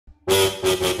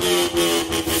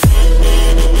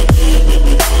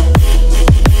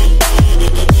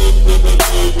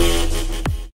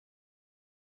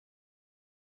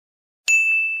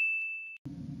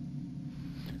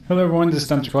Hello everyone, this is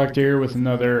Dungeon Collector here with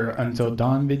another Until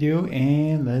Dawn video,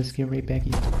 and let's get right back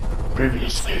in.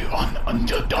 Previously on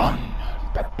Until Dawn.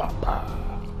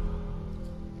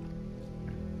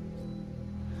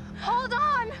 Hold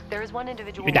on! There is one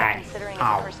individual we're considering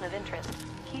as a person of interest.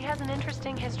 He has an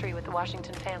interesting history with the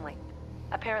Washington family.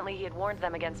 Apparently he had warned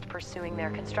them against pursuing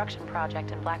their construction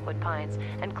project in Blackwood Pines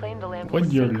and claimed the land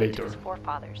was sacred to his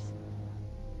forefathers.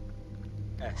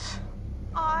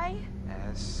 S-I-S-T.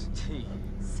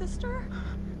 Sister?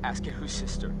 Ask it whose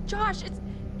sister. Josh,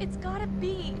 it's gotta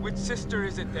be. Which sister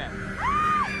is it then?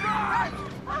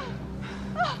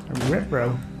 Rip,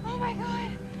 bro. Oh my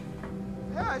god.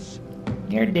 Hush!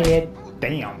 You're dead.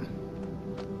 Damn.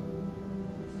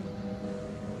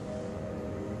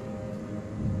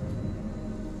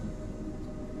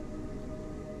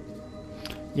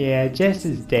 Yeah, Jess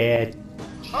is dead.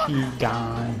 She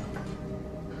gone.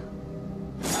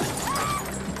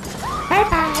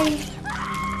 Bye-bye.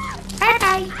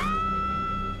 Bye-bye.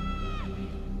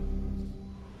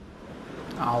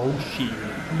 Oh, shit.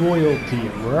 Loyalty.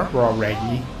 We're up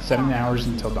already. 7 hours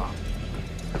until dawn.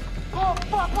 Oh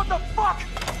fuck, what the fuck?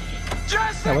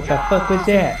 Jessica! Yeah, what the fuck was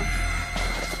that?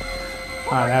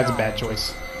 Oh, that was a bad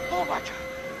choice. Oh my god.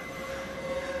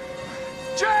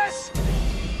 Jess!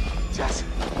 Jess!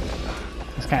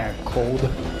 It's kind of cold.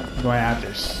 Going out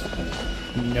there's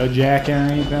no jacket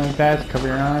or anything like that to cover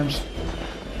your arms.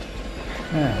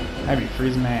 Yeah, I'd be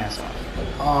freezing my ass off.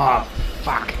 Oh,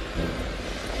 fuck.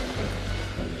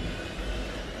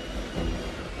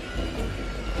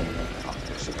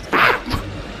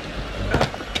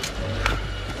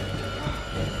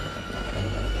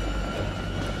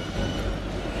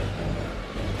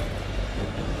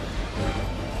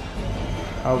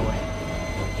 Oh boy.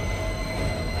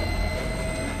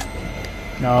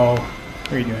 No.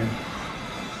 What are you doing?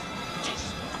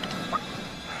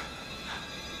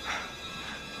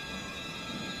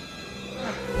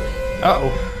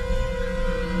 Uh-oh.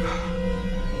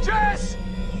 Jess!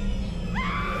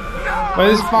 No!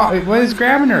 What is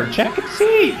grabbing her? Check and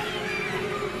see.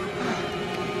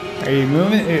 Are you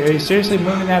moving? Are you seriously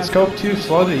moving that scope too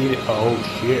slow to eat it? Oh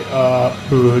shit.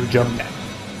 Jump that.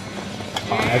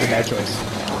 Oh, that's a bad choice.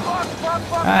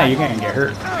 Ah, you're gonna get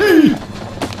hurt.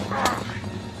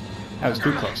 That was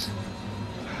too close.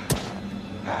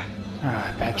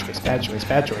 Ah, bad choice, bad choice,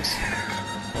 bad choice.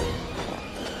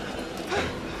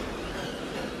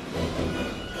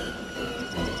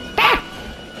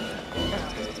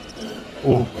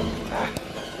 Oh.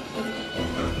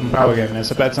 I'm probably gonna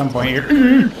mess up at some point here.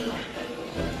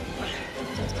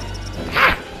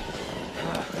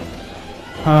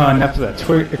 Oh, enough of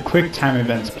the quick time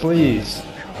events, please.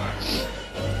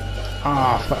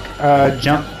 Oh, fuck.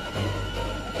 Jump.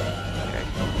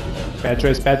 Bad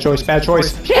choice, bad choice, bad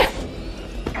choice. Yeah.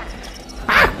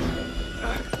 Ah.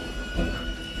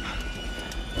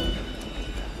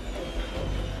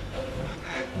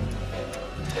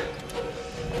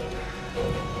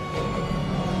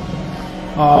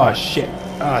 Oh, shit.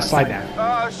 Slide down.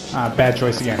 Bad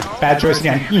choice again. Bad choice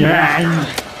again. Yeah.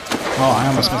 Oh, I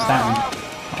almost missed that one.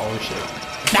 Oh, shit.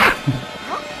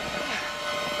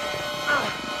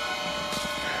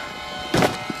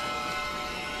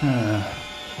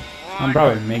 I'm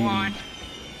probably making...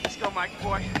 Let's go, Mike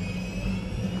boy.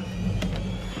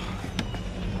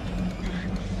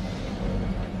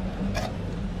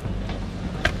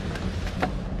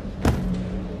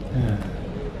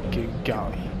 Good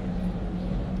golly.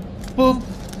 Boop.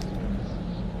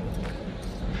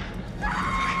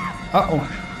 Uh-oh.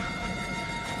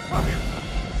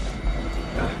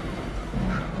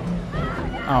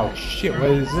 Oh shit, what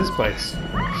is this place?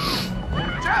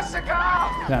 Jessica!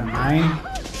 Is that mine?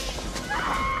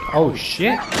 Oh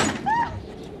shit.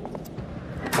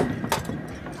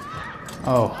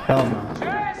 Oh hell no.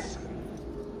 Jess!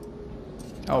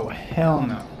 Oh hell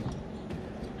no.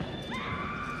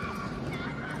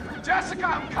 Jessica,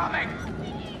 I'm coming!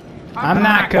 I'm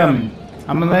not coming.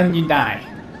 I'm gonna let you die.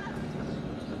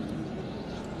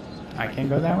 I can't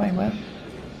go that way, what?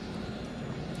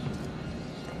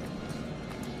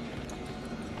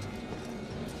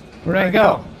 Where'd I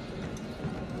go?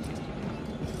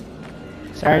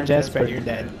 Sorry, Jess, but you're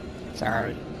dead.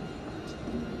 Sorry.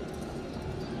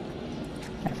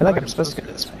 I feel like I'm supposed to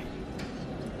go this way.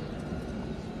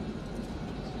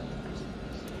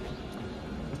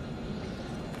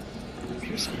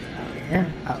 Here's something over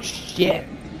here. Oh, shit.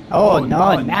 Oh,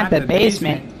 no, not the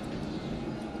basement.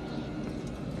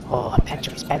 Oh, bad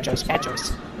choice, bad choice, bad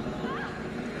choice.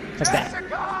 What's that?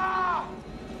 Jessica!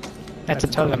 That's a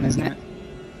totem, isn't it?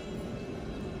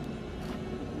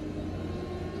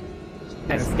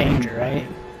 That's danger, right?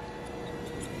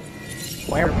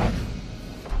 Werewolf.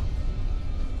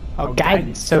 Oh,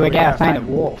 guidance. So we gotta find a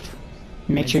wolf.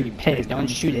 Make sure you pay it. Don't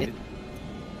shoot it.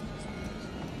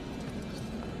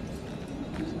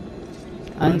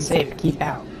 Unsafe. Keep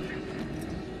out.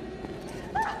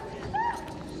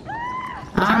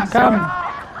 I'm coming.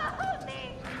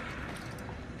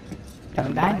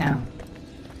 Don't die now.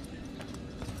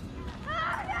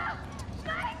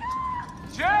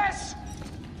 Jess!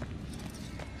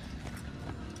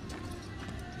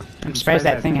 I'm surprised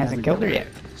that thing hasn't killed her yet.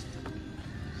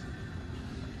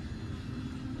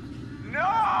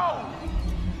 No!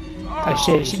 Oh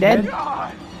shit, is she dead?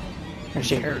 God! Or is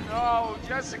she hurt? No,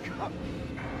 Jessica!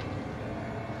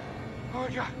 Oh my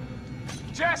God!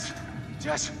 Jess!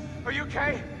 Jess, are you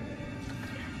okay?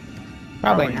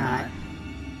 Probably not.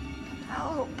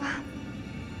 Help.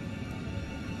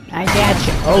 I got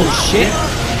you. Oh shit.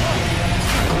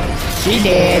 She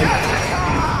dead.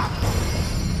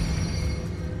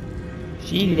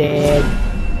 She dead.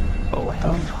 Oh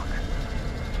hell no.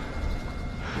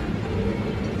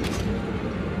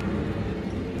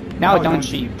 No, don't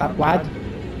shoot, you fuckwad.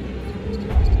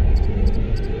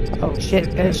 Oh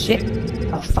shit, shit.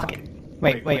 Oh fuck it.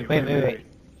 Wait.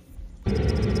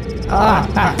 Ah.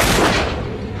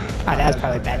 Oh, that was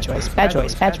probably a bad choice. Bad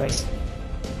choice.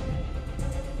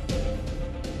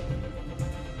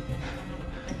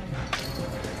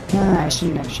 Ah, I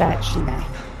shouldn't have shot, shouldn't I?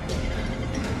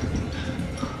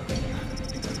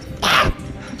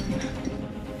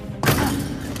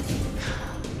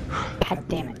 God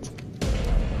damn it.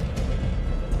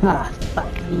 Ah,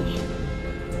 fuck me.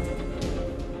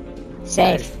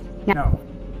 Safe. No.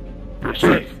 Not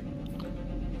safe.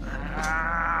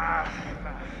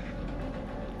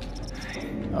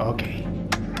 Okay.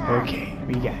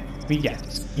 We got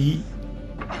this. Eat.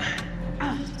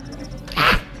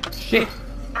 Shit.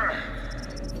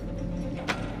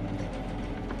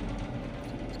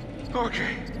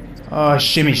 Okay. Oh,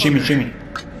 shimmy.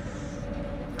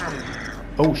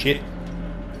 Oh, shit.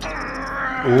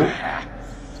 Oh.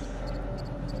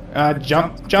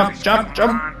 Jump.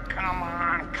 Come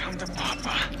on, come to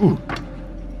Papa. Ooh.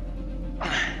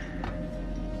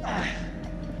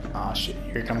 Oh, shit.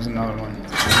 Here comes another one.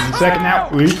 1 second now.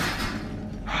 Wait.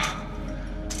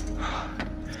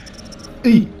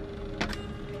 Eat.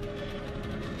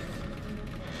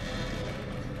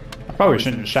 I probably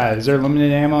shouldn't have shot it. Is there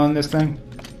limited ammo on this thing?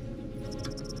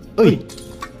 Oy.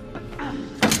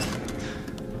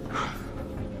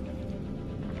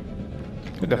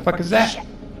 Who the fuck is that?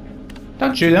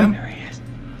 Don't shoot him. There he is.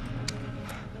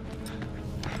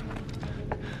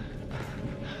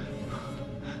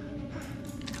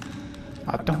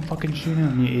 Oh, don't fucking shoot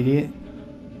him, you idiot.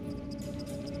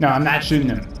 No, I'm not shooting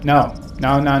him. No.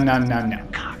 God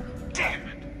damn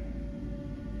it.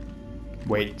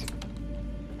 Wait.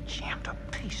 Jammed a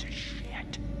piece of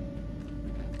shit.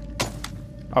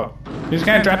 Oh, you just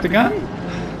gonna drop the gun?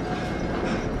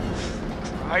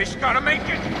 Christ, gotta make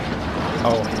it.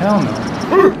 Oh, hell no.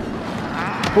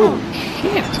 Holy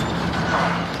shit.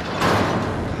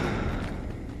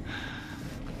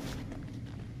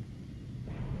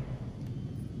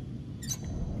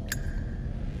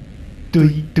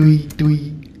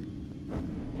 Dui.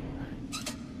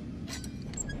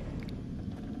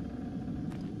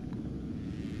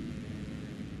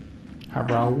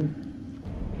 Hello?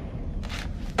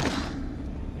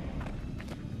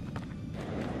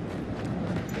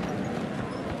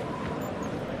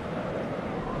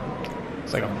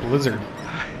 It's like a blizzard.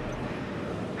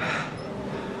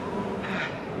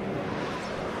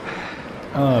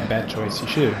 Oh, bad choice. You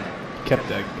should have kept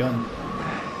that gun.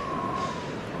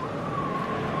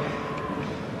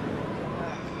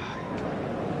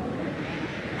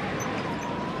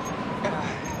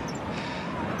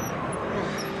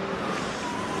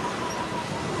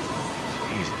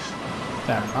 Jesus.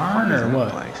 That barn or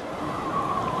what? Place?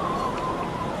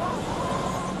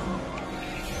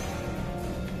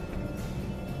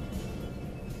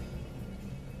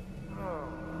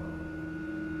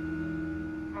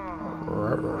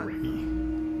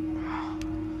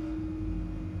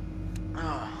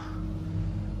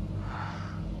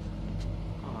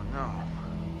 Oh no.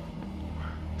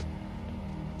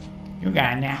 You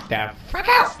got knocked the fuck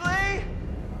out! Ashley!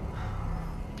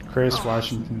 Chris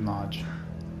Washington Lodge.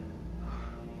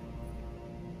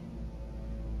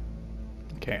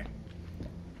 Okay.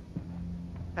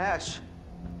 Ash.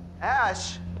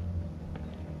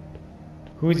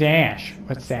 Who's Ash?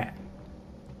 What's that?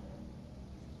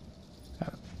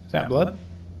 Is that blood?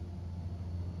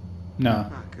 No.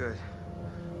 Not good.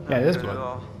 Yeah, it is Not good at blood.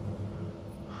 all.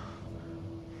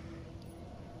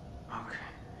 Okay.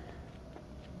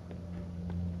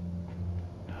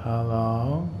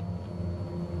 Hello?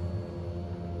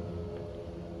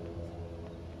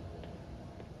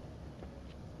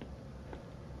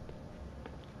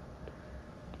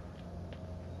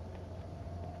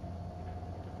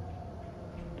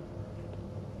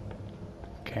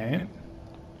 Okay.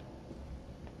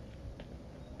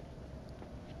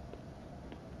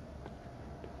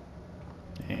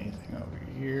 Anything over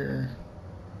here?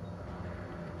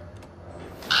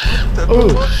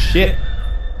 Oh shit!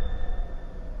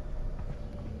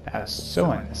 That was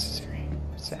so unnecessary.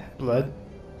 What's that? Blood?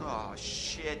 Oh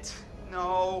shit.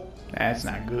 No. That's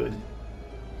not good.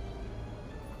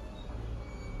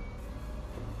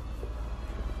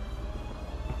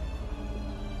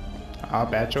 Oh,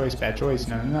 bad choice, bad choice.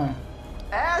 No, no, no.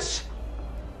 Ash?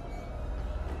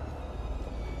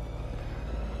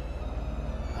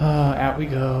 Out we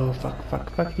go. Fuck,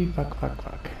 fuck, fucky, fuck, fuck,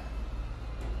 fuck.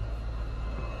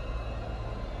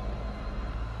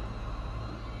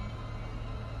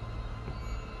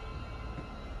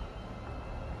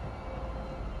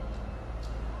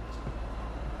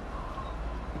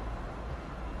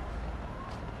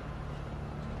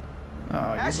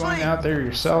 Oh, you're Ashley! going out there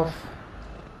yourself?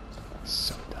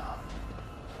 So dumb.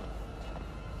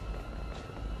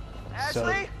 So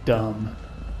Ashley? dumb.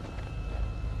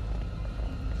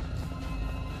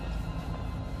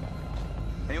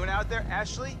 Anyone out there?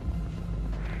 Ashley?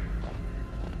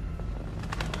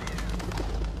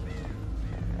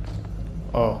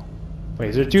 Oh. Wait,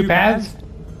 is there two paths?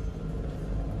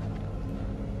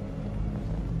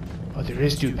 Oh, there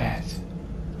is two paths.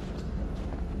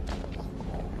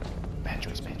 Bad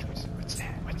choice, bad choice. What's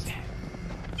that? What's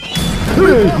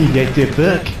that? You get the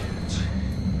book.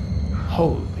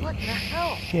 Holy What the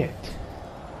hell? shit.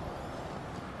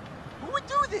 Who would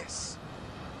do this?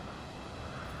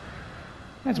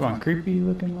 That's one creepy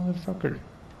looking motherfucker.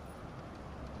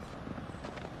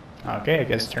 Okay, I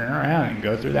guess turn around and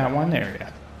go through that one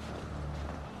area.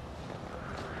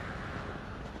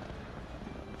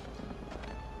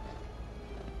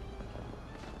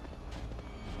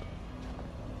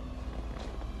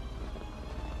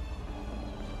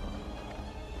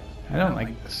 I don't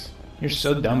like this. You're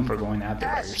so dumb for going out there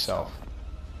by yourself.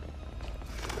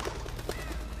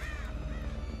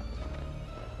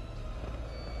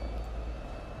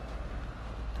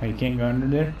 Oh, you can't go under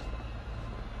there?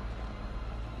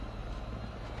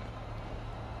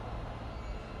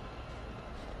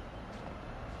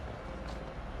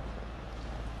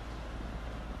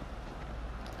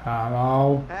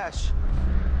 Hello? Ash.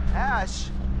 Ash.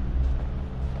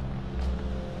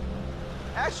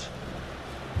 Ash.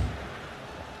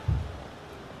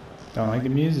 Don't like the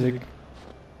music.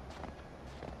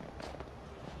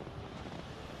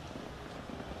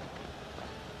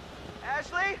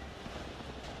 Ashley?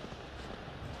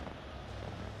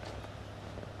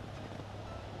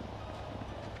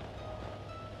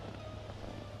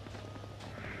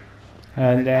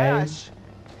 Hello? Ash.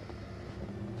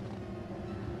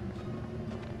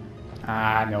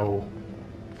 Ah, no.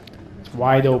 It's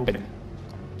wide open.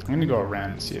 I'm gonna go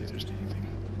around and see if there's anything.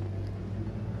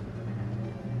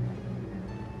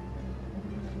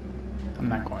 I'm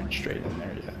not going straight in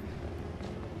there yet.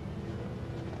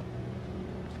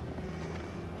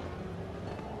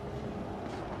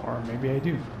 Or maybe I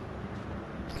do.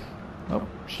 Oh,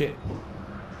 shit.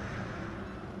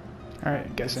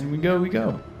 Alright, guessing we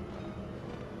go.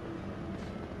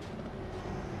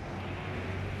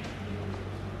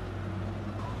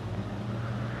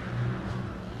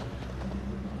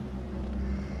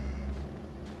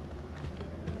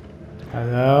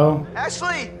 Hello?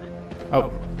 Ashley!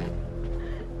 Oh.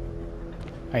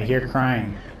 I hear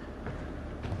crying.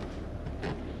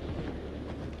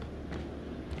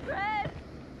 Fred!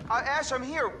 Ash, I'm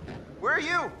here. Where are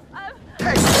you?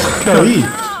 Hey, Golly.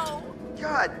 no!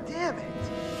 God damn it.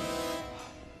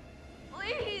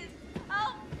 Please,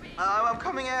 help me! I'm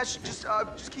coming, Ash.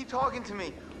 Just keep talking to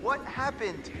me. What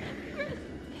happened?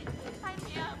 Sign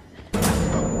me up.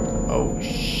 Oh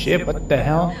shit, what the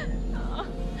hell?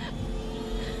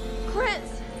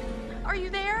 Chris, are you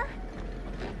there?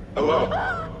 Hello,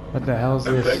 What the hell is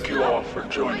and this? thank you all for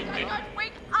joining me.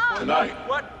 Wake up! Tonight,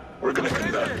 What? we're going to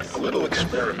conduct a little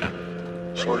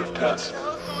experiment, sort of test.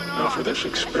 Now, for this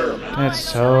experiment, That's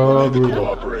so the brutal.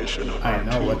 cooperation of I our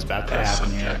know two what's about to test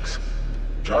happen here. subjects,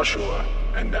 Joshua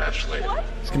and Ashley.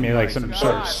 It's gonna be like some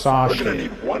sort of saw We're going to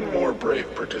shit. need one more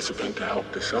brave participant to help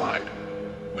decide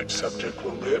which subject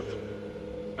will live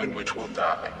and which will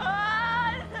die.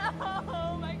 No!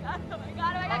 Oh my god, Fred!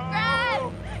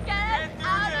 Get us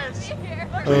out of here!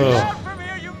 Ugh. From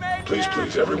here, you made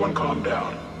Please, everyone calm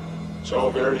down. It's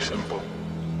all very simple.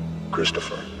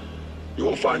 Christopher, you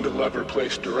will find a lever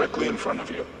placed directly in front of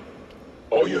you.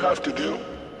 All you have to do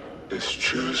is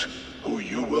choose who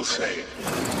you will save.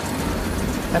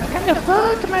 What the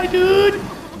fuck, my dude?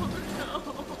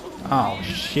 Oh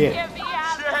shit. Get me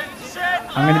out! Shit!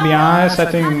 I'm gonna be honest, I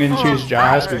think I'm gonna choose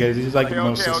Josh because he's like the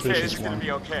most Okay, suspicious this is gonna one.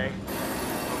 be okay.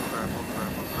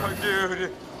 Oh,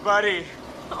 dude, buddy.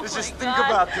 Let's just think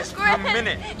about this for a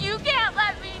minute. You can't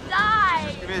let me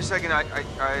die! Give me a second. I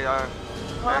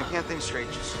can't think straight.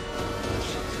 Just.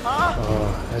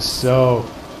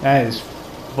 Oh, that is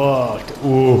fucked.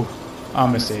 Ooh, I'm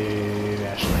gonna save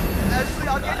Ashley. Ashley,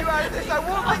 I'll get you out of this. I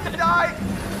won't let you die.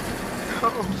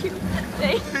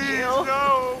 Thank Please, you.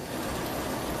 no.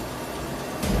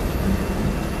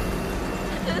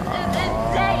 This is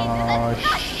insane. Oh, This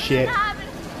is not shit. gonna happen.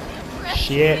 Chris,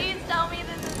 Shit. please tell me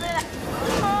this is it.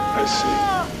 I see.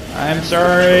 I'm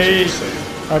sorry.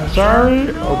 I'm sorry.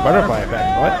 Oh, butterfly effect.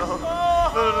 What?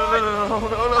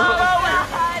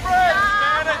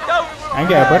 I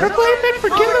got a butterfly effect for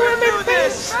killing him in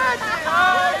this.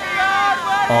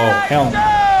 Oh, hell no.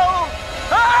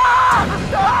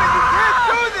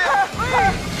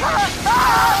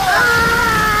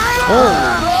 Oh,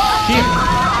 shit.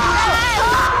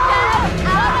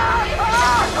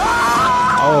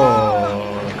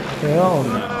 Oh, hell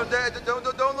no.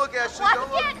 Don't look, Ashley. Why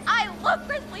Don't look. can't I look?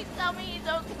 Chris, please tell me he's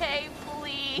okay,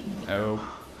 please. Oh.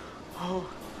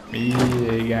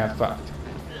 You got fucked.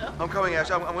 I'm coming, Ash.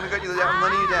 I'm gonna get you down. I'm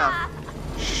letting you down.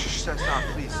 Shh, stop,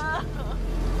 please.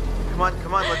 Come on.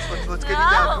 Let's get you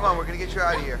down. Come on, we're gonna get you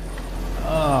out of here.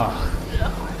 Oh.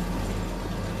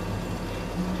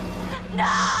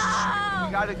 No!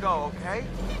 You gotta go, okay?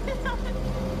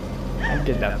 I'd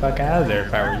get the fuck out of there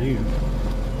if I were you.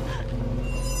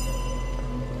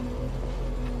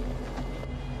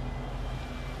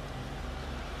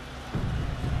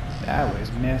 That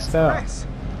was messed up. Chris.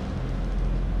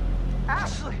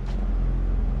 Ashley.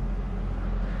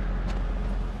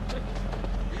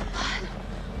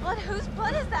 What? Whose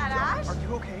butt is that, Ash? Are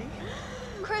you okay?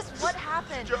 Chris, what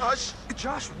happened?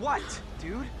 Josh, what,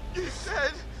 dude? He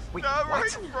said. Wait, not what?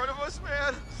 right in front of us,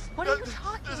 man. What are you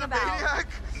talking There's about? a maniac.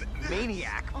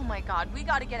 Maniac? Oh my god, we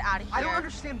gotta get out of here. I don't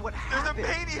understand what There's a happened.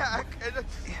 maniac, and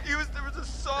there was a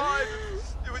sign.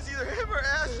 It was either him or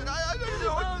Ash, and I don't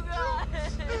know what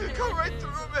to do. It come right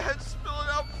through, man, spilling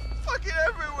out fucking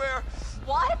everywhere.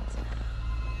 What?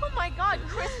 Oh my god,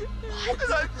 Chris, what?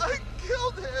 And I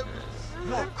killed him.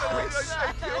 No, Chris.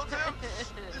 I killed him.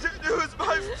 It was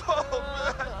my fault,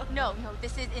 man. No,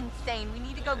 this is insane. We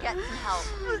need to go get some help.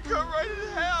 It come right in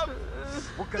half.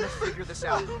 We're gonna figure this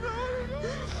out.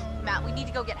 Matt, we need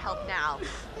to go get help now.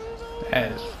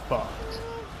 That is fucked.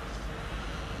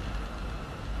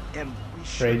 And we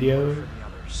should Radio? look for the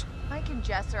others. Mike and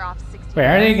Jess are off 60. Wait,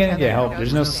 how are they gonna get help?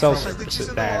 There's no cell service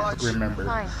at that,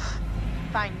 remember.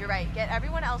 Fine, you're right. Get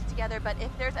everyone else together, but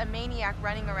if there's a maniac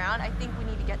running around, I think we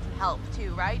need to get some help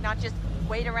too, right? Not just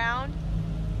wait around.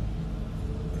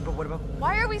 But what about...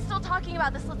 Why are we still talking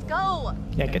about this? Let's go!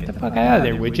 Yeah, get the fuck out of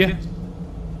there, would you?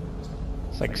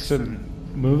 It's like some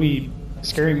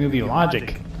scary movie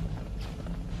logic.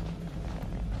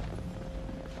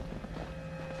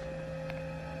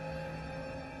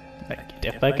 Like,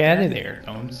 get the fuck out of there.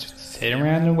 Don't just sit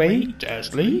around and wait.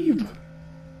 Just leave.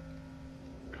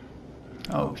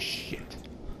 Oh, shit.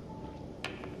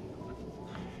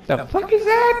 The fuck is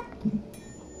that?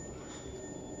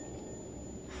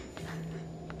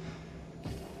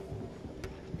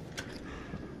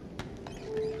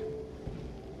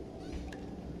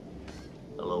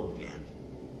 Hello again.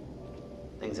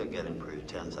 Things are getting pretty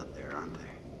tense up there, aren't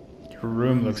they? Your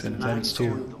room looks intense,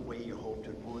 Going too. the way you hoped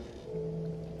it would.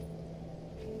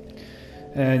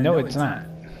 No, it's not.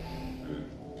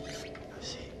 I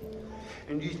see.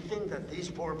 And you think that these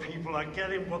poor people are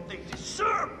getting what they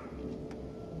deserve?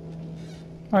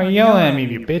 Why are you yelling at me,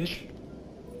 you bitch?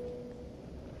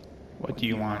 What do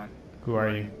you want? Who are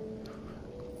you?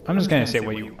 I'm just gonna say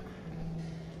what you want.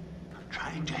 I'm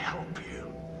trying to help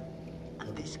you.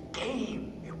 And this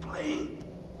game you're playing.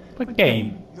 What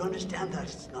game? You understand that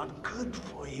it's not good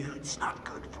for you. It's not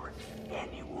good for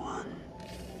anyone.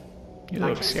 You I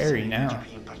look can scary see now. that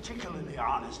you're being particularly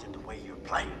honest in the way you're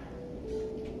playing.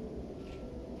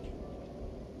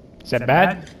 Is that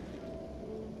bad?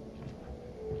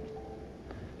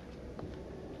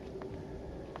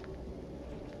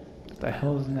 What the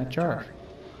hell is in that jar?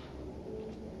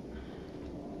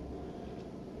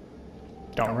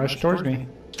 Don't rush towards me.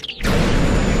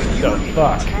 The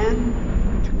fuck?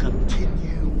 Intend to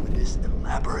continue with this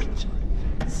elaborate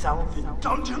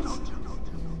self-indulgence?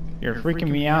 You're freaking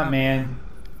me out, man.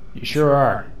 You sure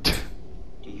are. Do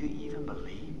you even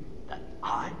believe that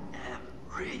I am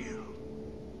real?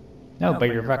 No, but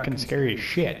you're fucking scary as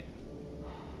shit.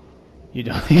 You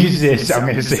don't use this, I'm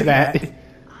gonna say that.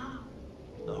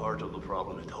 The heart of the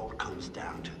problem, it all comes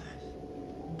down to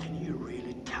this. Can you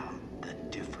really tell the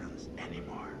difference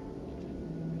anymore?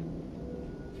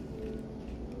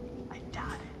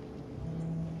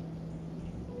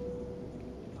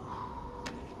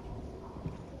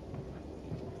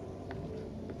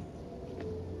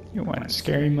 You want a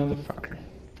scary motherfucker.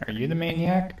 Are you the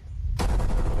maniac?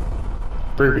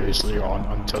 Previously on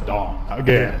Until Dawn.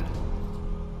 Again.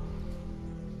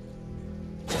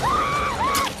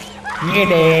 You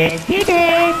did! You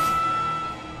did!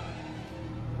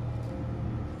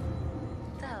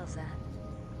 What the hell's that?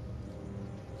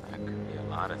 That could be a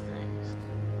lot of things.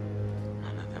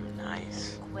 None of them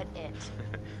nice. Quit it.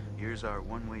 Here's our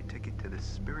one-way ticket to the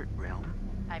spirit realm.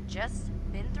 I've just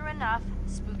been through enough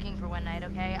spooking for one night,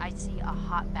 okay? I see a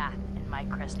hot bath in my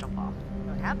crystal ball.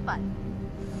 So have fun.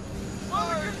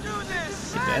 Oh, we can do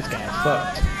this! That guy's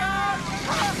fucked.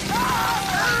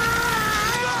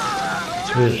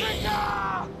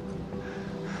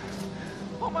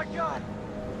 Oh my god!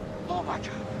 Oh my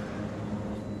god!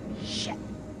 Shit.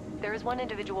 There is one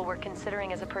individual we're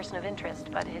considering as a person of interest,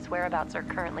 but his whereabouts are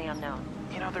currently unknown.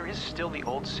 You know, there is still the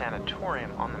old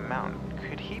sanatorium on the mountain.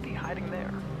 Could he be hiding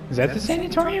there? Is that the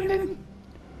sanatorium then?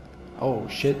 Oh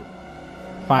shit.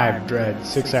 5 dread,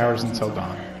 6 hours until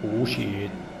dawn. Oh shit.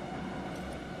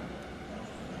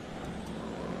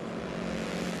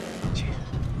 Jesus.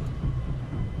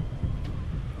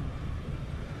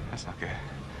 That's not good.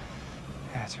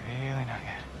 That's really not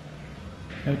good.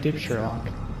 No dip, Sherlock.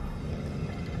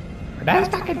 Are those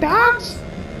fucking dogs?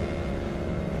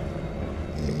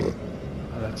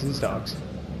 Oh, that's his dogs.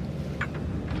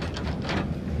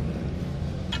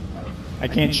 I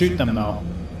can't shoot them though,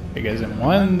 because in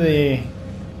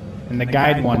the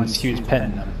guide ones, he was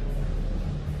petting them.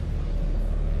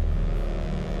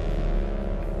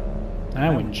 I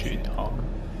wouldn't shoot a dog.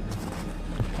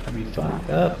 I'd be fucked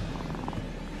up.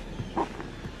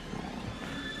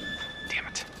 Damn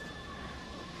it.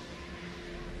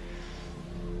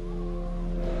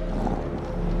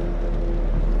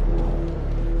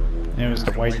 And it was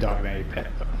the white dog that he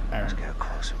pet though. Let's get a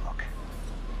closer look.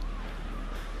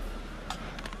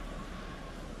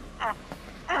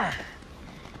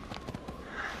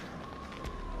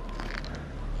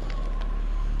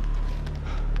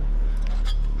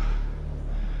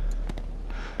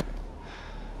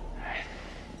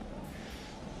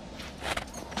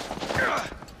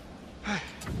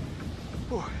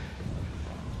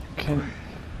 Can...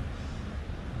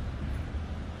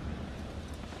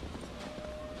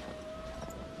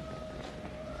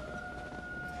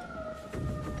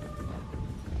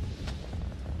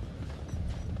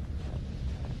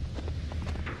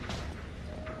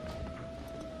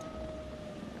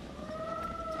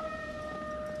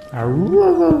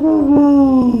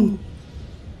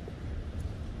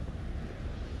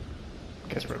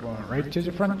 Guess we're going right to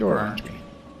the front door, aren't we?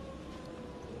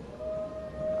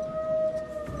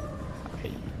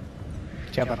 Hey,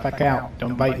 chill the fuck out.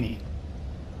 Don't bite me.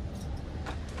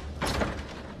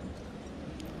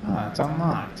 Oh, it's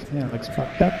unlocked. Yeah, it looks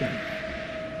fucked up. Is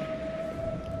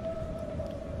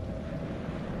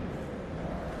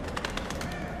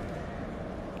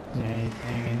there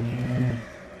anything in here?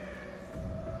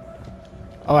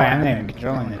 Oh, I'm not even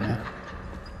controlling it now.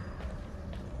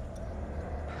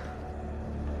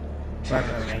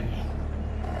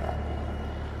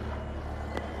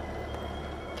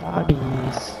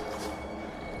 Doggies.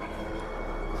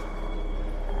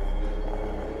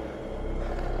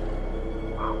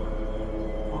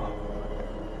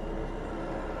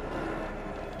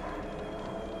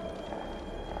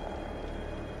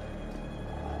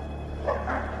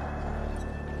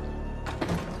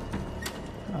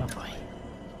 Oh boy.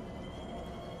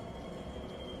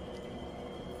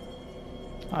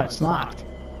 Oh, it's locked.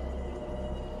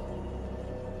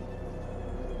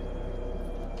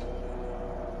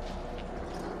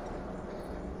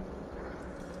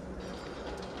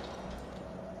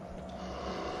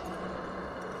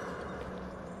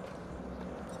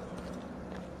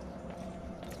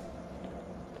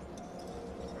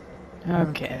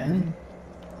 Okay then.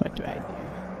 What do I do?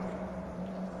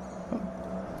 Oh.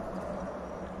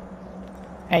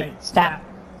 Hey, stop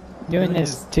doing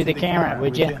this to the camera,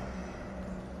 would you?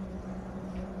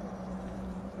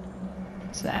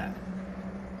 What's that?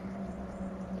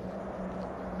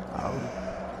 Oh.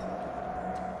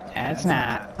 That's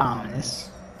not ominous.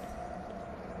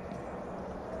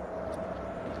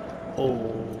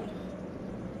 Oh.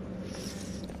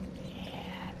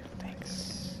 Yeah,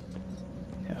 thanks.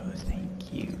 No,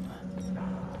 thank you.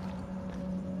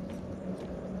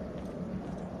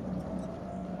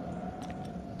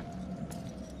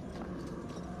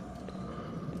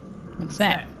 What's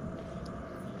that?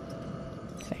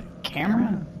 Is that a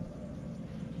camera?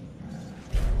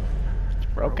 It's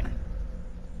broken.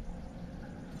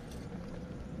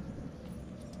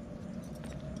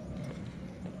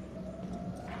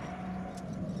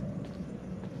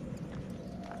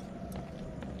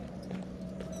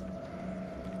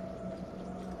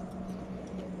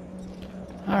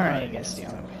 Alright, I guess the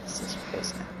only way is this way,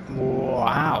 isn't it?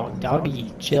 Wow,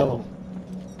 doggy, chill.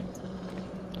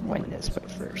 I'm going this way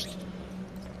first.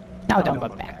 No, don't go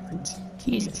backwards.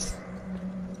 Jesus.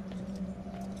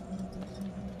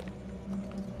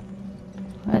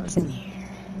 What's in here?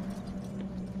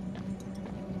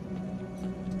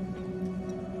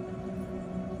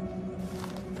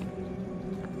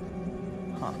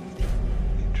 Huh.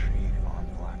 Intrigue on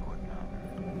Blackwood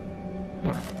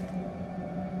Mountain.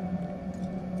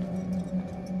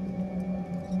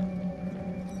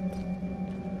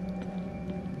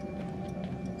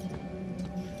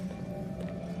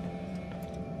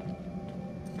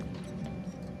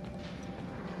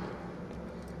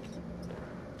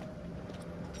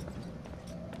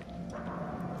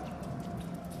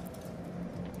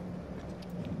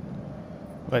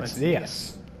 What's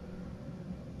this?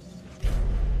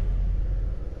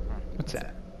 What's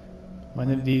that? One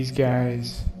of these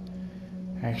guys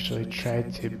actually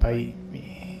tried to bite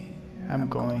me. I'm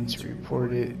going to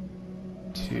report it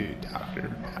to Dr.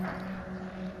 Bell.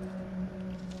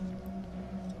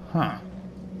 Huh.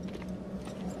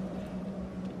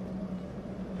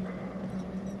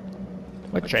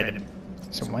 What tried to...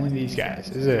 So one of these guys,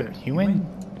 is it a human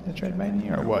that tried to bite me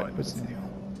or what? What's the deal?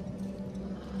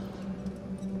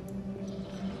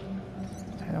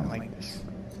 I don't like this.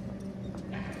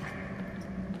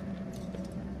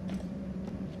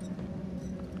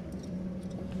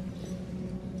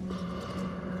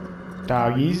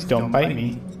 Doggies, don't bite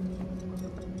me.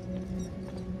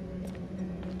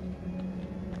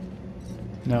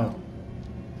 No.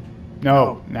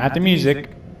 No, not the music.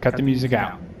 Cut the music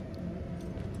out.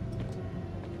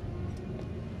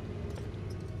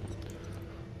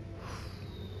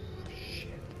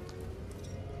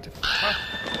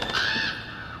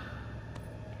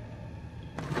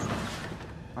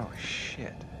 Oh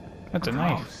shit. That's a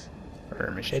knife. Or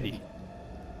a machete.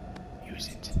 Use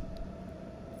it.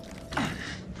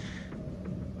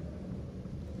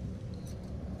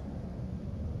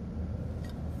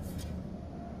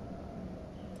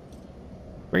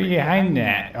 Where are you hiding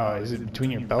that? Oh, is it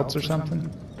between your belts or something?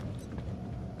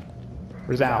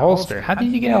 Where's that holster? How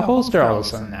did you get a holster all of a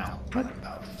sudden now? What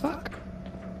the fuck?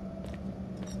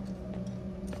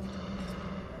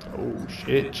 Oh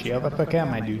shit, chill the fuck out,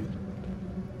 my dude.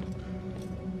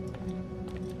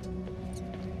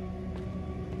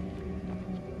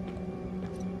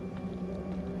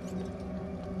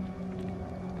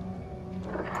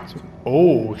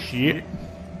 Oh shit.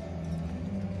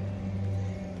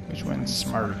 Which one's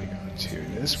smarter to go to?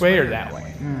 This way or that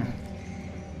way? I'm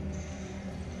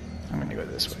gonna go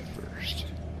this way first.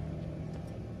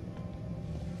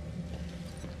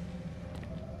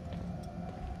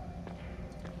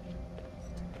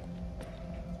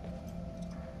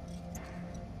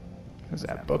 What's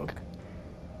that book?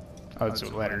 Oh, it's a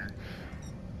letter.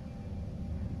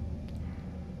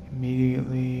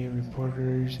 Immediately,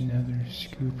 reporters and other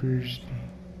scoopers.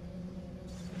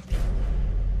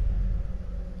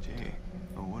 Gee,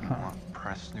 who wouldn't want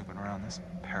press snooping around this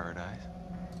paradise?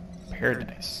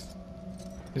 Paradise.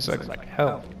 This looks like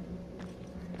hell.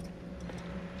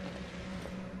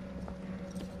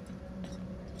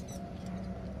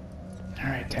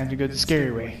 Alright, time to go the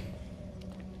scary way.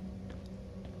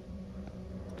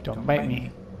 Don't bite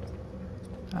me.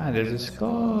 Ah, there's a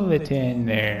skeleton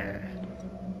there.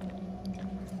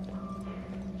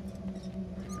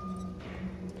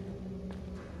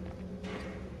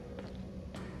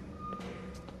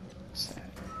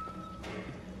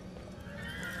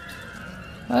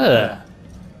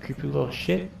 Creepy little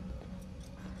shit.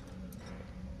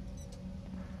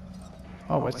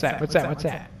 Oh, what's that? What's that? What's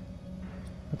that?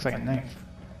 Looks like a knife.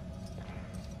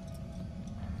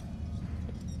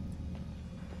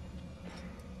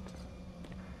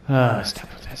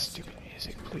 Stop with that stupid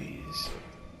music, please.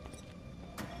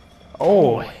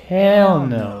 Oh, hell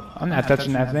no. I'm not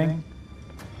touching that thing.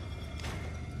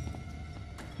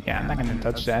 Yeah, I'm not gonna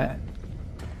touch that.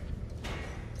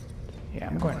 Yeah,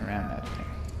 I'm going around that thing.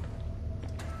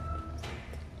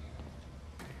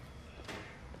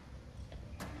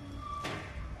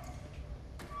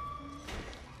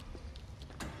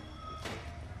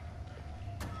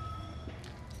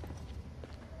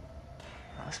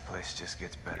 This place just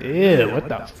gets better. Ew, what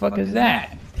the fuck is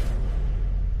that?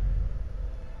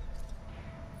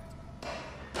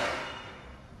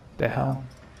 The hell?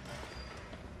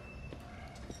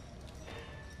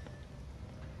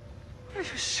 Are you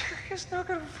serious? Not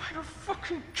gonna find a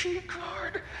fucking key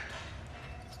card?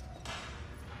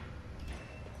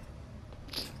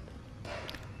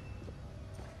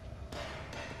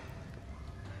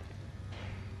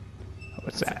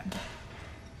 What's that?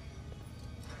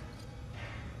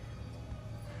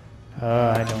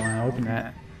 I don't want to open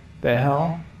that. The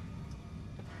hell?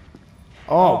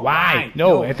 Oh, why?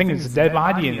 No, I think it's a dead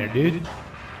body in there, dude.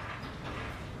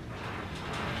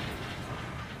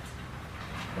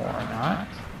 Or not.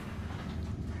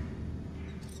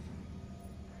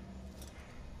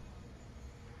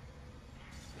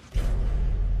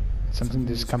 Something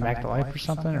just come back to life or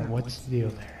something? Or what's the deal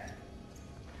there?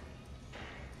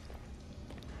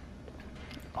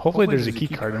 Hopefully there's a key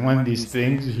card in one of these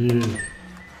things. Yeah.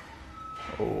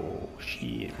 Oh,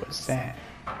 shit. What's that?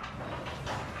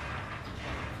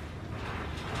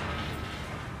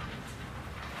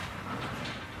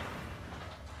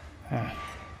 Huh.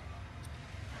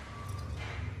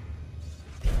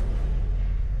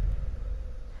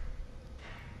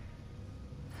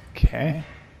 Okay.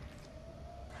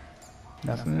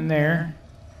 Nothing in there.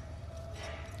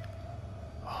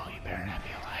 Oh, you better not be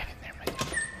alive in there, my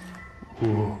dude.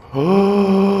 Ooh.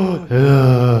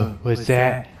 What's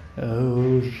that?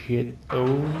 Oh shit.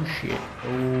 Oh shit.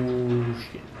 Oh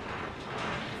shit.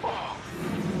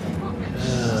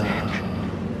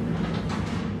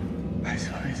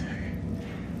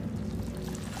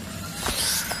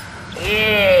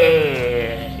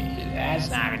 That's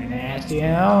not nasty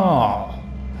at all.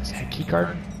 Is that a key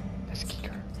card? That's a key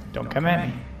card. Don't come at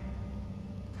me.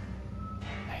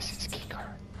 Nice, it's a key card.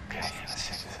 Okay, let's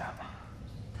check this out.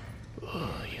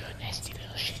 Oh, you nasty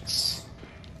little shits.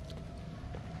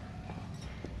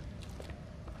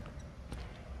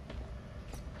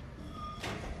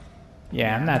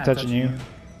 Yeah, I'm not touching you.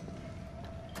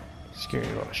 Scary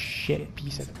little shit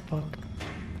piece of fuck.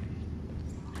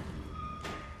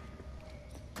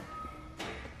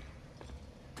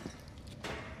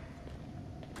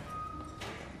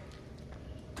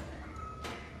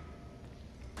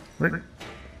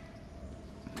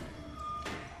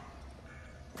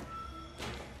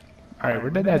 Alright,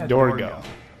 where did that door go?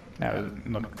 That was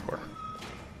looking for.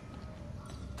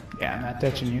 Yeah, I'm not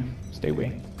touching you. Stay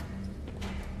away.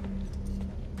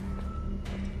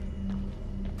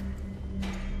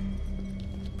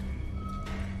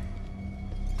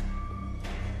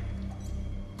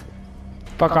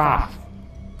 Fuck off.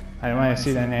 I don't want to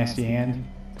see that nasty hand.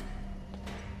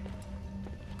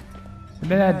 Where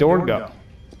did that door go?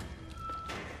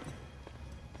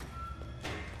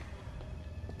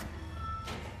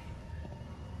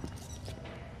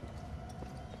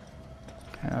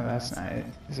 Oh, that's not it.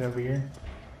 Is it over here?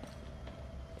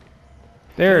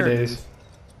 There it is.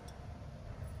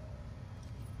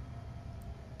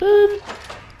 Boop.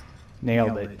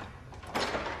 Nailed it.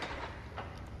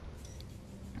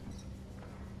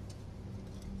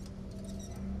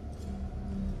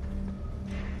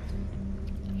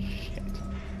 Shit.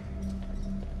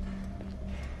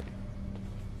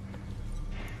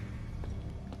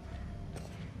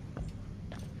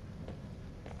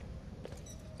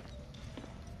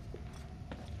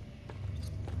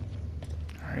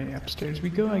 Alright, upstairs we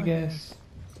go, I guess.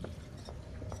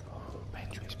 Oh, bad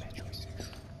choice, bad choice.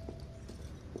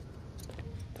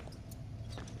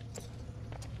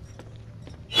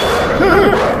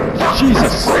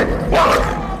 Jesus!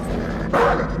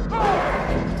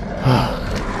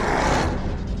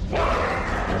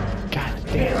 God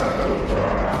damn.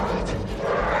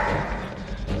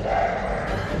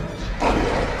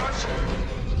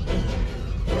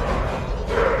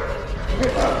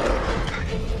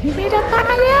 He made a fire!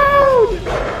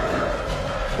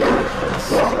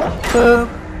 Oh,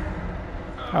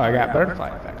 I got butterfly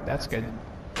effect. That's good.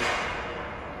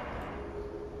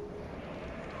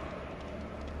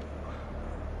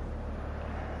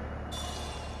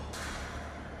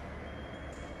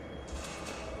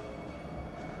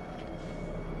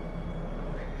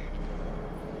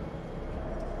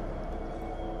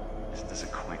 Isn't this a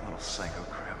quaint little psycho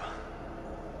crib?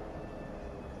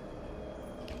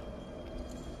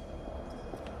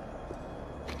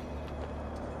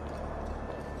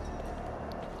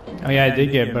 Oh yeah, I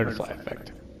did get a butterfly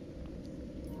effect.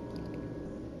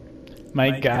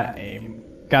 Mike got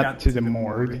to the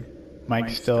morgue. Mike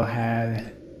still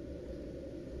had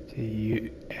a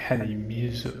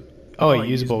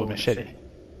usable machete.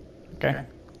 Okay,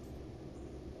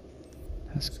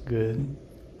 that's good.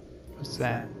 What's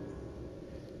that?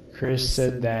 Chris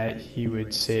said that he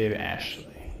would save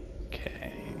Ashley.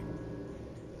 Okay.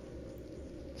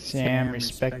 Sam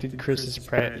respected Chris's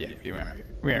pride. Yeah, we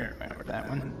remember that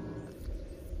one.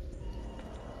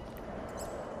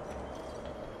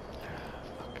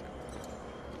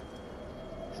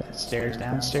 Is that stairs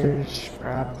downstairs?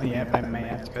 Probably. Yep, I might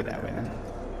have to go that way then.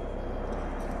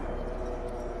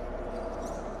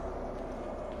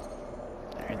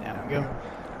 Alright, now we go.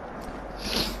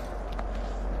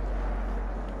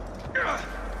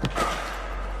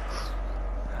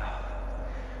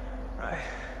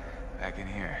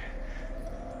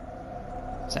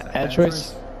 Bad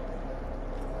choice.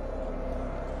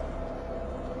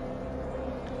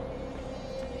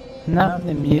 Not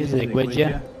the music, would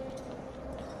you?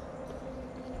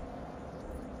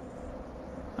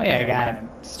 Oh yeah, I got it.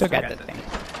 Still got that thing.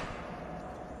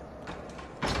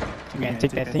 You gonna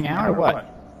take that thing out or what?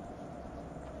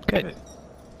 Good.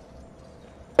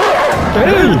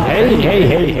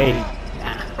 Hey!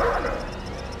 Nah.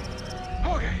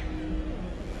 Okay.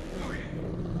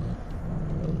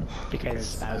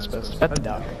 Because I was supposed to pet the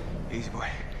dog. Easy, boy.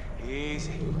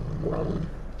 Easy.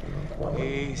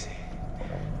 Easy.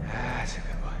 That's a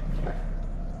good boy.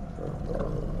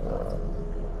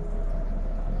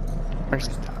 Where's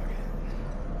the dog?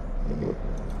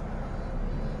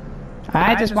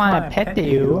 I just want to pet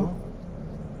you.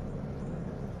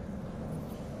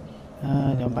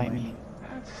 Don't bite me.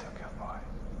 That's a good boy.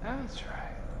 That's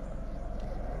right.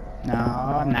 No,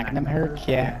 I'm not gonna hurt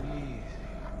you. Easy.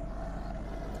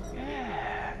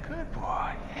 Yeah, good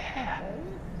boy. Yeah.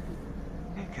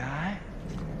 Good guy.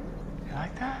 You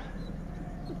like that?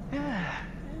 Yeah.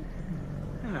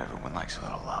 And everyone likes a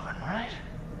little loving, right?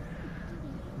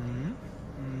 Mm-hmm.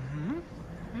 Mm-hmm.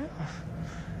 Yeah.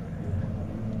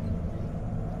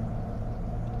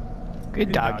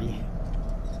 Good doggy.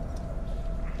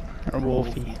 Or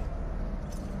Wolfie.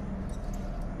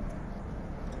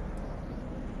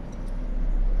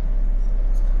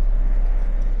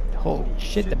 Holy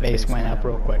shit, the bass went up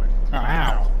real quick. Oh,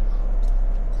 ow.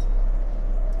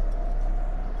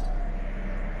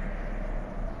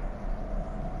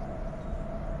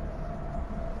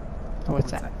 Oh,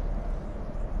 what's that?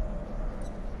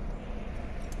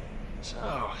 So,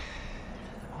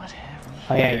 what have we?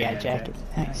 Oh yeah, you got a jacket.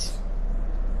 Nice.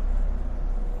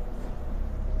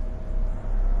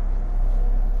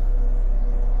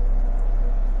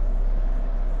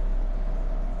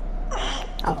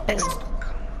 Oh, this.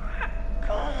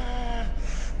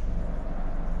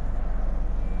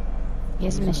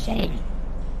 Here's a machine.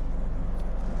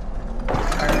 Or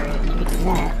you can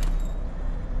that.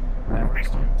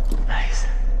 Nice.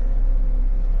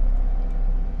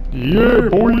 Yeah,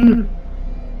 boy!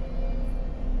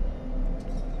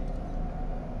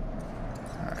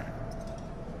 Alright.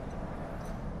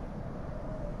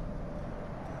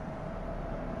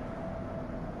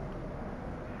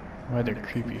 What other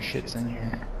creepy shit's in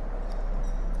here?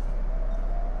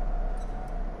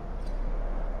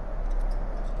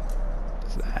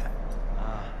 What's that?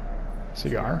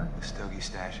 Cigar? The Stogie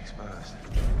stash exposed.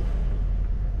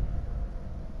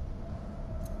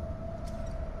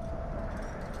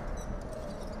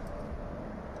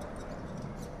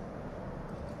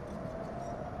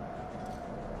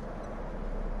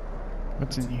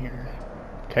 What's in here?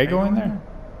 Can I go in there?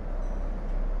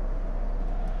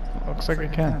 Looks like I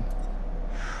can.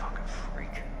 Fucking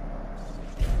freak.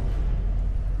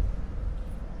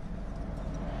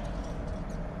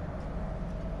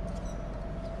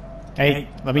 Hey,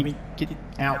 let me get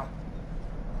out.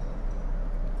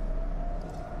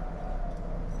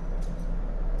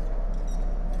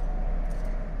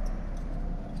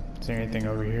 Is there anything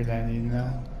over here that I need to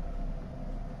know?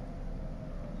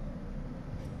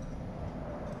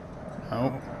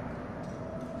 Nope.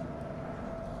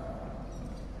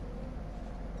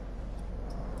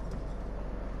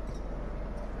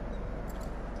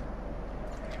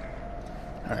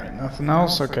 Alright, nothing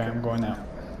else? Okay, I'm going out.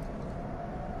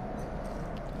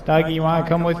 Doggy, you wanna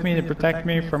come with me to protect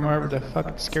me from wherever the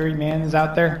fucking scary man is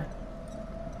out there?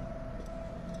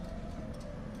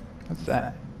 What's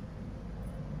that?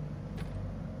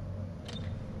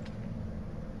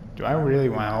 Do I really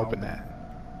want to open that?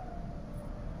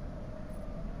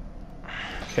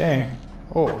 Okay.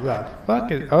 Oh, the fuck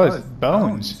is... Oh, it's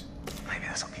bones. Maybe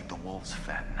this will keep the wolves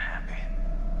fat and happy.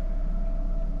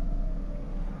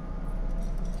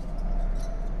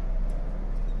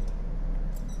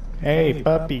 Hey,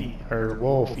 puppy. Or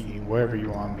wolfie, whatever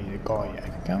you want me to call you.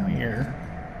 Come here.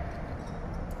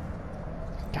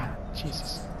 God,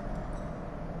 Jesus.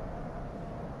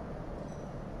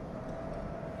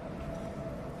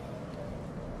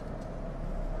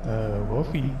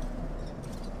 Wolfie.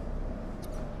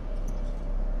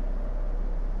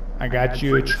 I got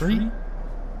you a treat.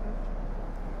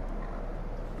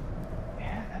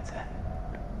 Yeah, that's it.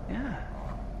 Yeah.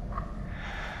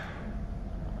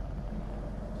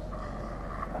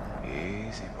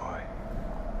 Easy, boy.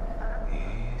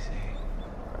 Easy.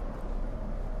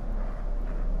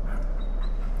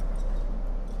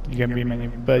 You gonna be my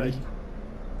buddy?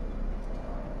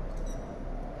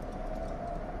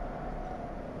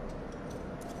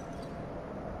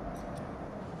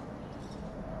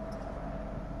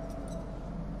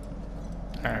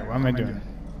 Alright, what am I doing?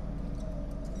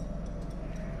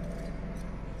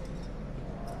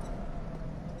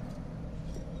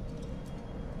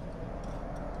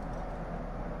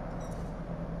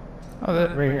 Oh,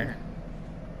 that right here.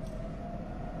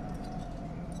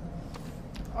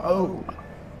 Oh.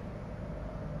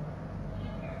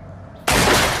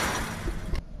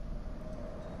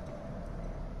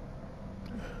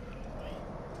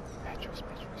 Mattress.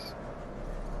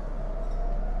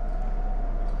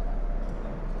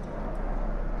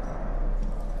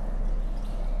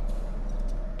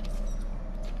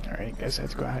 Alright, guys,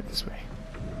 let's go out this way.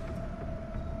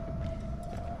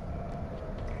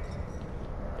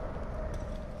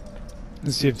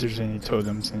 Let's see if there's any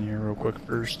totems in here real quick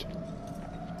first.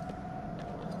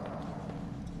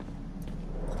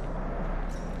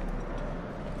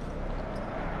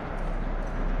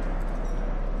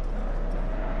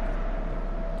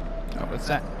 Oh, what's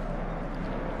that?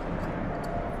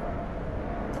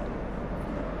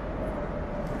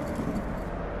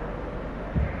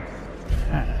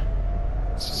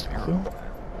 Is this a clue?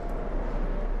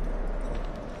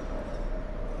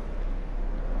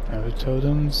 Other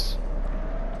totems.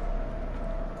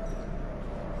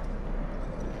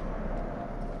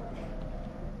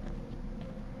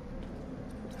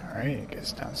 Alright, I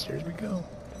guess downstairs we go.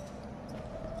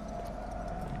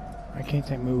 Why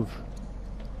can't I move?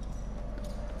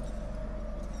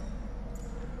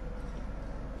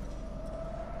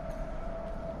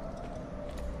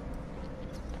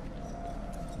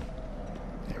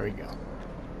 There we go.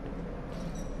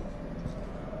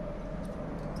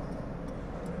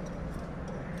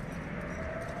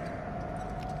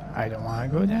 I don't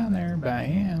want to go down there, but I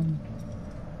am.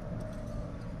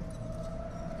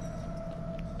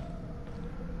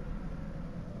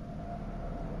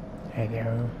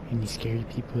 Hello, any scary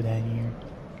people down here?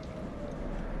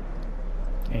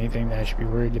 Anything that I should be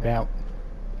worried about?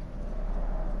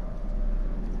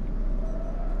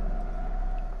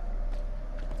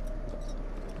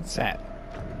 What's that?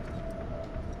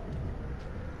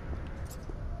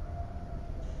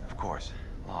 Of course,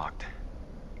 locked.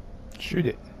 Shoot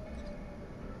it.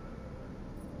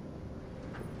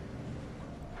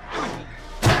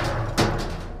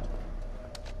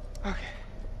 Okay.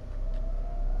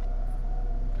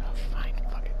 Oh, fine,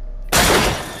 fuck it.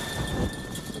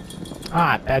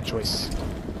 Ah, bad choice.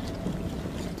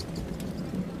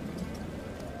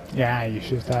 Yeah, you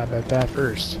should have thought about that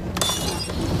first.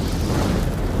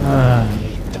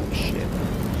 You dumb shit.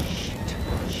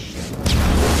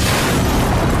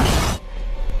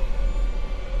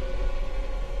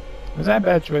 Was that a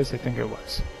bad choice? I think it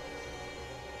was.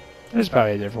 There's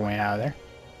probably a different way out of there.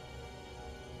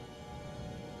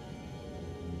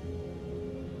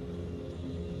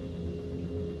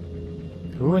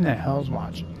 Who in the hell's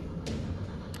watching?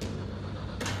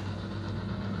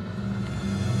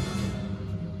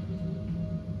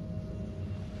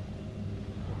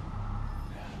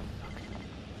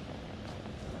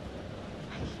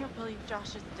 I can't believe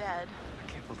Josh is dead.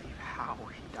 I can't believe how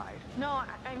he died. No,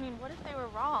 I mean, what if they were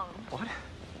wrong? What?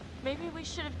 Maybe we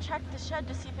should have checked the shed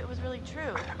to see if it was really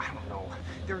true. I don't know.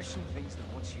 There are some things that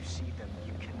once you see them,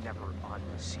 you can never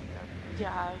unsee them.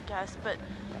 Yeah, I guess, but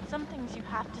some things you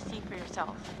have to see for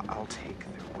yourself. I'll take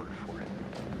their word for it.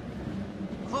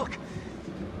 Look!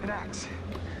 An axe.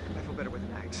 I feel better with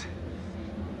an axe.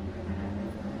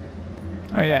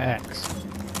 Oh yeah, X.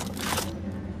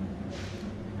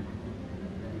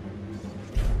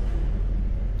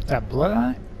 Is that blood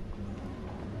on it?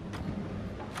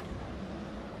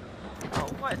 Oh,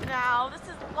 what now? This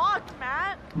is locked,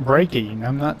 Matt. Breaking,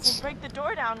 I'm nuts. Well, break the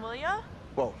door down, will ya?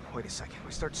 Whoa, wait a second.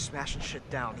 We start smashing shit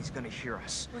down, he's gonna hear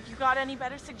us. Well, you got any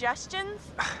better suggestions?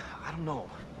 I don't know.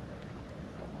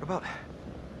 What about...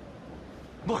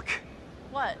 Look!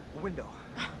 What? A window.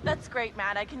 That's great,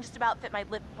 Matt. I can just about fit my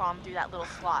lip balm through that little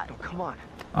slot. Oh, come on.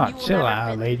 Oh, You will chill never out,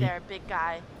 fit lady. through there, big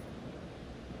guy.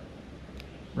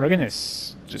 We're gonna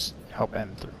just help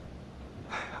him through.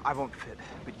 I won't fit,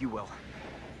 but you will.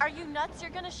 Are you nuts?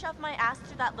 You're gonna shove my ass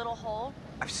through that little hole?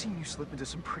 I've seen you slip into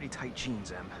some pretty tight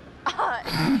jeans, Em.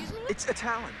 Excuse me? It's a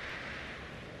talent.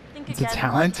 Think It's a again,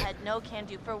 talent? Head, no can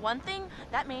do. For one thing,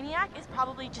 that maniac is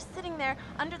probably just sitting there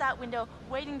under that window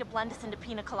waiting to blend us into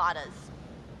pina coladas.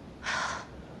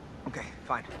 Okay,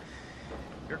 fine.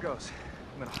 Here goes.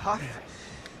 I'm gonna huff,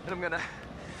 and I'm gonna...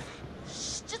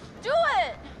 Shh, just do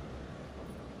it!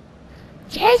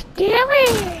 Just do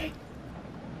it!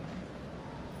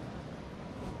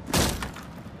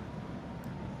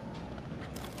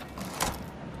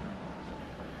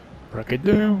 Broke it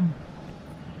down.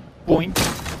 Boink.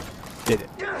 Did it.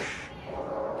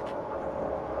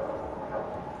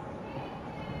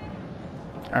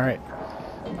 Alright.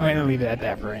 I'm gonna leave it at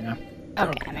that for right now.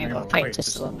 Okay, maybe we'll fight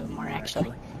just a little bit more,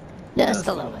 actually. Just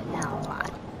a little bit, not a lot.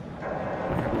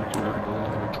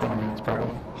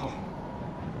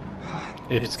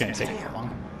 If it's gonna take that long.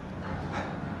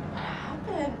 What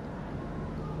happened?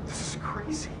 This is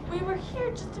crazy. We were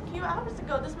here just a few hours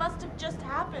ago. This must have just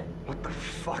happened. What the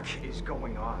fuck is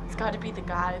going on? It's got to be the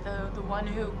guy, the one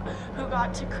who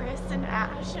got to Chris and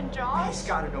Ash and Josh. He's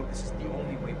got to know this is the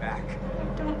only way back.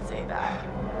 Don't say that.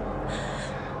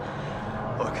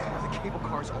 Look, the cable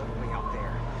car's all the way out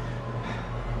there.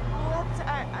 Well,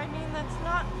 I mean, that's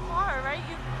not far, right?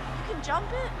 You can jump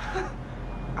it?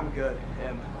 I'm good,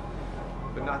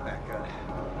 but not that good.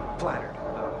 Flattered.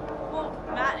 Well,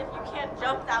 Matt, if you can't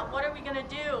jump that, what are we gonna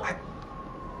do?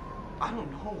 I don't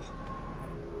know.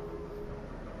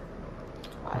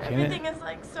 Everything is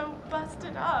like so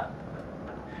busted up.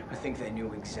 I think they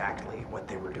knew exactly what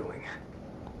they were doing.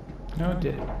 No, it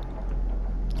did.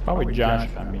 It's probably Josh,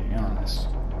 if I'm being honest.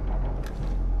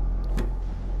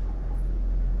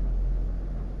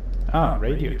 Oh,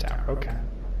 radio tower. Okay.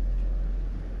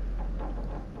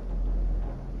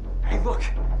 Hey, look!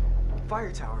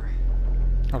 Fire tower.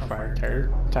 Oh, fire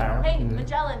tower. Hey,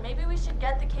 Magellan, maybe we should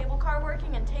get the cable car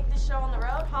working and take this show on the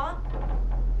road, huh?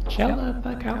 Chill the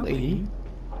fuck out, lady.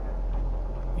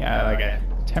 Yeah, like a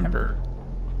temper.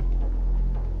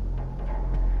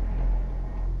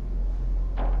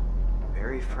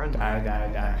 Very friendly.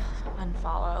 Die.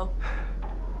 Unfollow.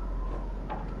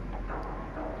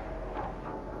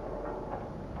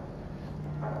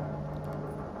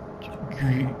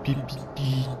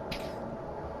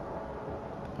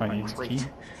 Oh, you need a key?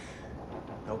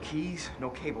 No keys, no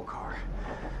cable car.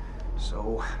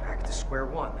 So, back to square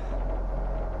one.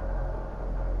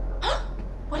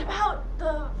 What about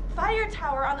the fire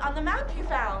tower on the map you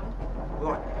found?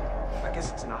 Well, I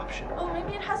guess it's an option. Oh,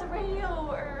 maybe it has a radio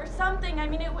or something. I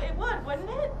mean, it would, wouldn't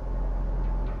it?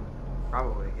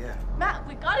 Probably, yeah. Matt,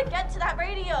 we gotta get to that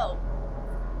radio.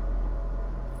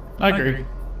 I agree.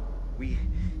 We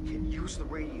can use the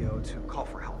radio to call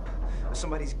for help.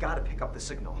 Somebody's gotta pick up the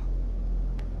signal.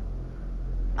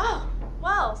 Oh,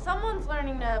 well, someone's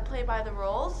learning to play by the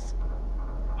rules.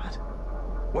 What?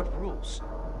 What rules?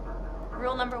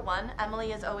 Rule number 1,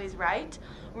 Emily is always right.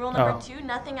 Rule number 2,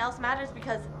 nothing else matters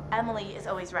because Emily is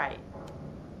always right.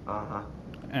 Uh-huh.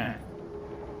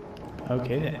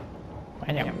 Okay then.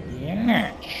 Why not?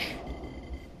 Yeah.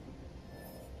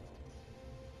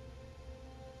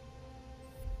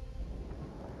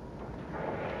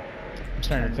 I'm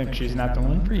starting to think she's not the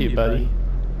one for you, buddy.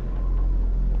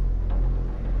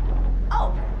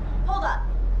 Oh, hold up.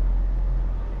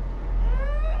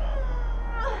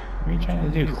 What are you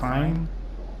trying to do, climb?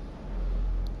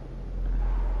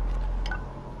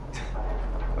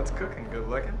 What's cooking? Good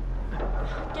looking?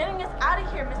 Getting us out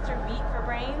of here, Mr. Meat for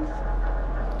Brains.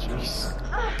 Jeez.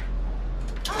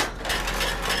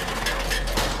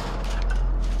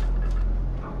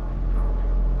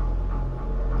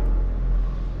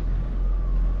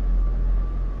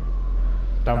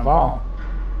 Don't fall.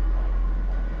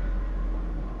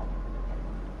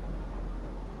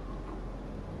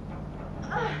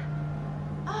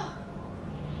 Oh,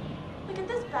 look at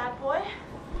this bad boy.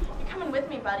 You're coming with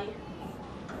me, buddy.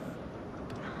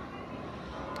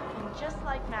 And just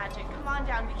like magic, come on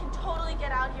down. We can totally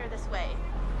get out here this way.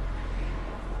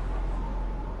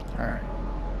 All right.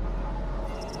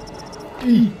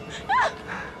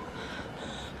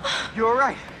 You all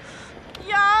right?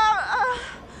 Yeah,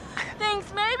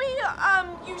 thanks. Maybe,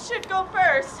 you should go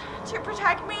first to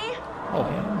protect me. Oh,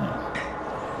 yeah.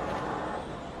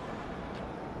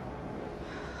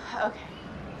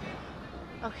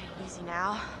 Okay, easy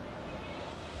now.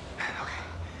 Okay.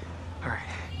 All right.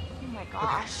 Oh my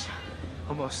gosh.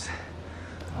 Almost.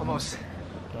 I'm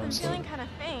feeling kind of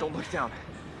faint. Don't look down.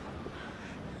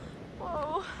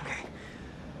 Whoa.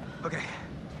 Okay.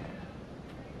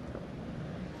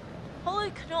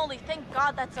 Holy cannoli, thank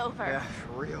God that's over. Yeah,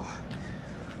 for real.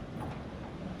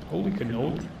 Holy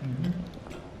cannoli.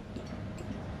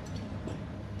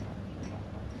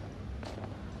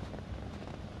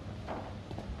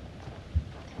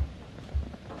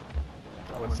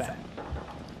 What's that?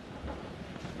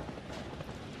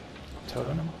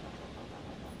 Totem?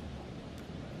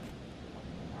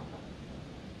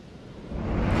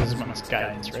 This is one's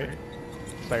guidance, right?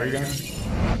 Flare gun?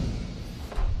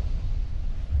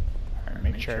 Alright,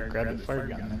 make sure I grab the flare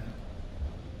gun then.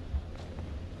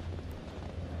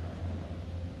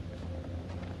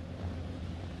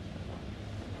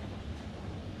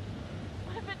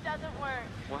 What if it doesn't work?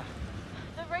 What?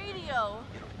 The radio.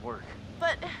 It'll work.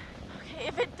 But, okay,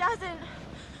 if it doesn't,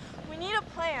 we need a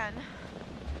plan.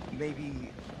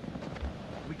 Maybe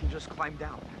we can just climb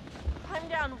down. Climb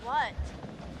down what?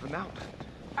 The mountain.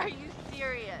 Are you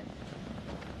serious?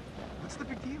 What's the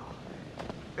big deal?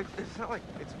 It's not like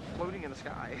it's floating in the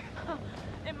sky.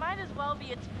 It might as well be.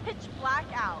 It's pitch black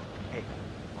out. Hey,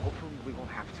 hopefully we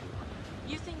won't have to.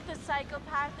 You think the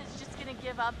psychopath is just gonna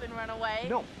give up and run away?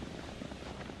 No.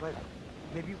 But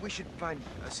maybe we should find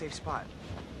a safe spot.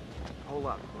 Hole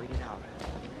up, wait it out.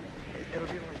 It'll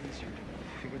be a lot easier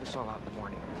to figure this all out in the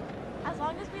morning. As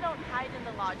long as we don't hide in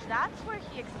the lodge, that's where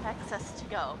he expects us to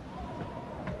go.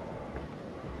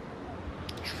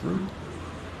 True.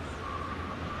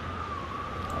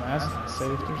 Well, that's not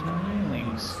safe. There's no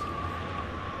railings.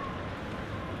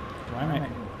 Why am I...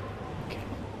 Okay.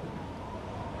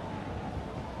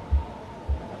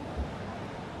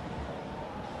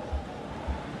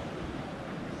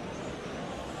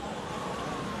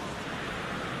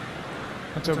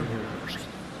 What's over here first?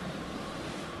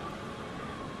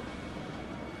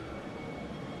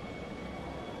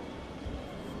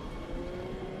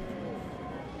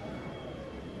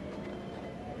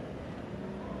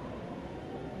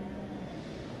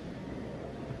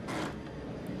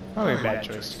 Probably a bad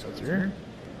choice to go through.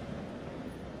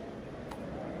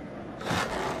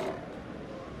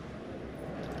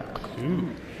 A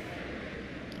clue.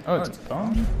 Oh, it's a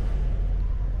phone?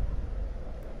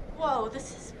 Whoa,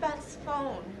 this is Beth's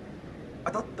phone. I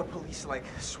thought the police, like,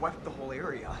 swept the whole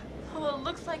area. Well, it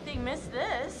looks like they missed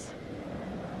this.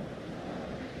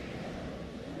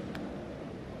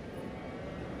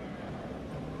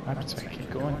 What happens if I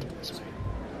keep going through this way?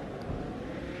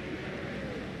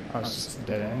 Oh, it's just a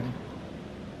dead end.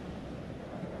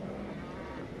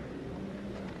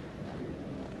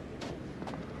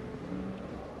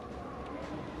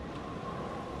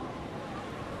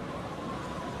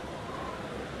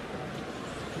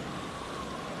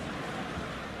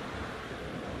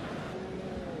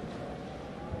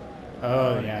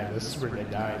 Oh yeah, this is where they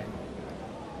died.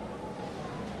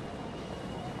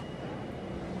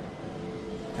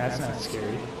 That's not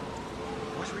scary.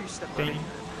 Watch where you step Thank on.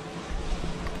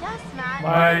 Yes, Matt.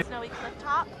 Bye. Snowy cliff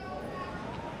top.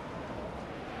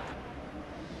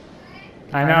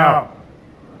 I know.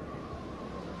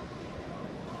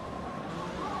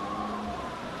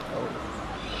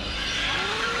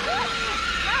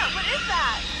 Matt, what is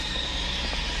that?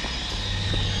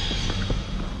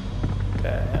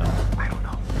 The hell? I don't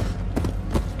know.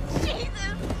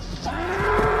 Jesus.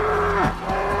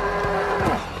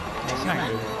 That's not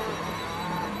good.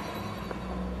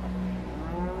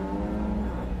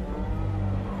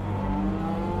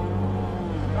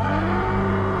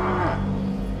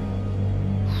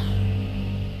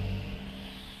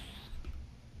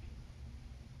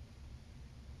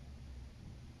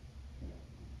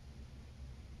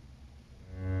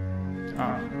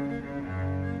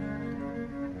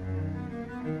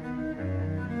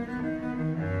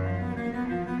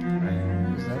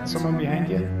 Is that someone behind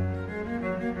you?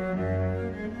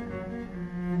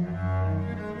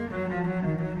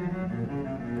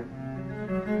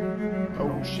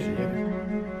 Oh shit, yeah.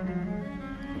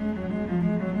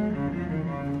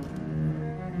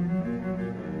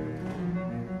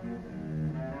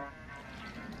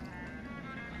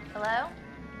 Hello?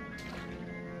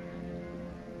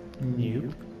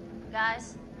 Nope.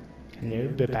 Guys? Hello,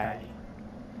 bye-bye.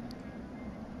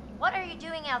 What are you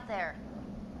doing out there?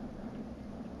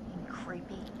 Being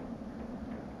creepy.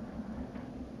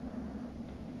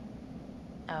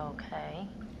 Okay.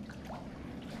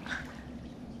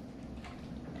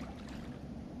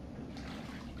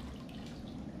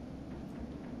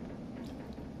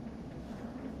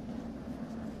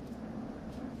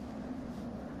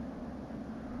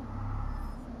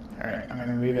 Alright, I'm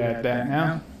gonna leave it at that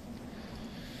now.